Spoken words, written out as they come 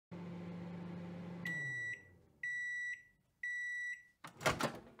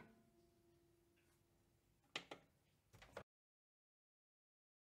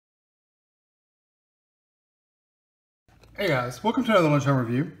Hey guys, welcome to another Lunchtime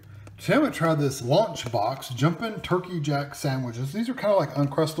review. Today I'm going to try this Lunchbox Jumpin' Turkey Jack sandwiches. These are kind of like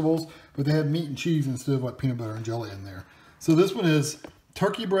Uncrustables, but they had meat and cheese instead of like peanut butter and jelly in there. So this one is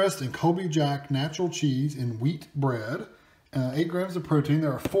turkey breast and Colby Jack natural cheese and wheat bread. 8 grams of protein.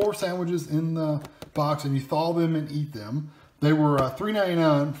 There are 4 sandwiches in the box and you thaw them and eat them. They were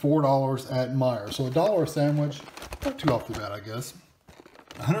 $3.99, $4 at Meijer. So $1 a sandwich, not too awfully bad I guess.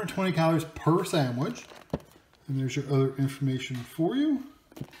 120 calories per sandwich. And there's your other information for you.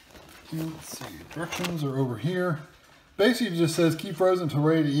 And let's see, directions are over here. Basically it just says keep frozen until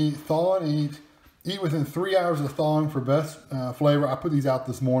ready to eat, thaw and eat. Eat within 3 hours of thawing for best flavor. I put these out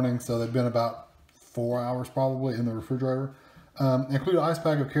this morning, so they've been about 4 hours probably in the refrigerator. Include an ice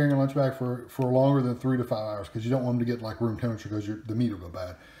pack of carrying a lunch bag for longer than 3 to 5 hours because you don't want them to get like room temperature because the meat will go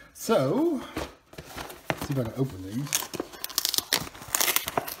bad. So, let's see if I can open these.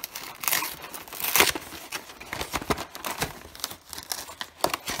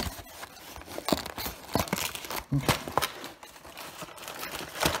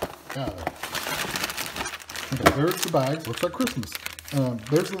 Got it. Okay, there's the bag. Looks like Christmas.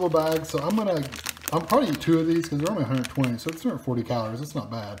 There's the little bag. So I'm probably eat 2 of these because they're only 120, so it's 240 calories. It's not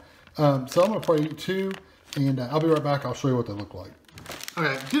bad. So I'm gonna probably eat 2, and I'll be right back. I'll show you what they look like.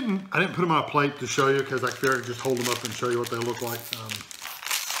 Okay, I didn't put them on a plate to show you because I figured I'd just hold them up and show you what they look like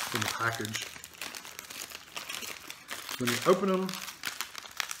in the package. When you open them,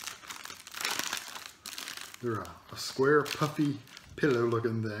 they're a square, puffy pillow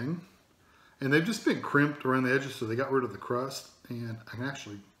looking thing, and they've just been crimped around the edges so they got rid of the crust. And I can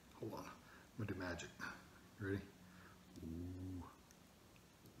actually, hold on, I'm gonna do magic. You ready? Ooh.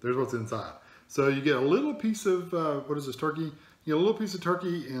 There's what's inside. So you get a little piece of what is this, turkey? You get a little piece of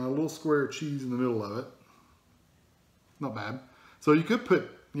turkey and a little square of cheese in the middle of it. Not bad. So you could put,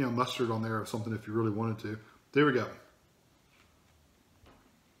 you know, mustard on there or something if you really wanted to. There we go.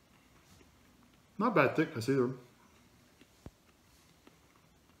 Not bad thickness either.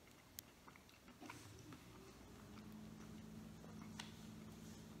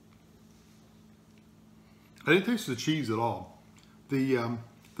 I didn't taste the cheese at all. The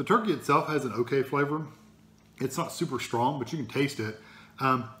turkey itself has an okay flavor. It's not super strong, but you can taste it.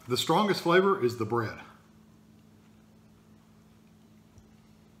 The strongest flavor is the bread.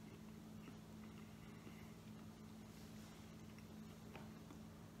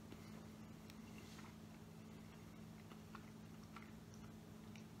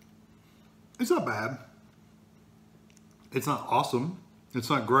 It's not bad. It's not awesome. It's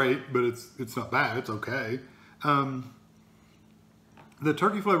not great, but it's not bad. It's okay. The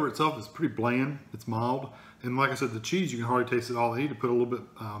turkey flavor itself is pretty bland. It's mild. And like I said, the cheese, you can hardly taste it all. They need to put a little bit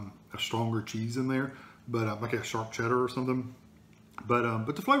a stronger cheese in there, but like a sharp cheddar or something.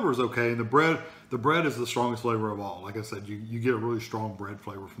 But the flavor is okay. And the bread is the strongest flavor of all. Like I said, you get a really strong bread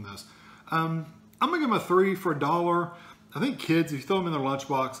flavor from this. I'm gonna give them a 3 for $1. I think kids, if you throw them in their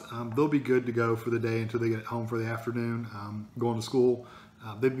lunchbox, they'll be good to go for the day until they get home for the afternoon, going to school.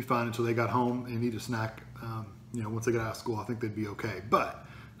 They'd be fine until they got home and need a snack. You know, once they get out of school, I think they'd be okay. But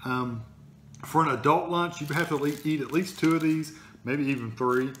for an adult lunch, you have to eat at least 2 of these, maybe even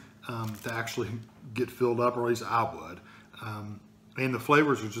 3, to actually get filled up, or at least I would. And the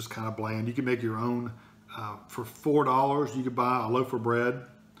flavors are just kind of bland. You can make your own. For $4, you could buy a loaf of bread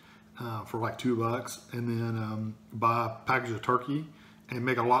for like $2, and then buy a package of turkey and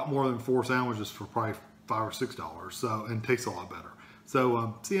make a lot more than 4 sandwiches for probably $5 or $6. So, and it tastes a lot better.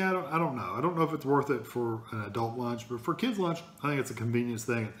 So, see, I don't know. I don't know if it's worth it for an adult lunch, but for kids' lunch, I think it's a convenience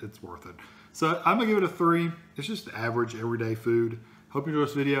thing. It's worth it. So I'm gonna give it a 3. It's just average, everyday food. Hope you enjoyed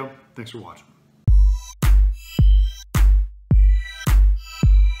this video. Thanks for watching.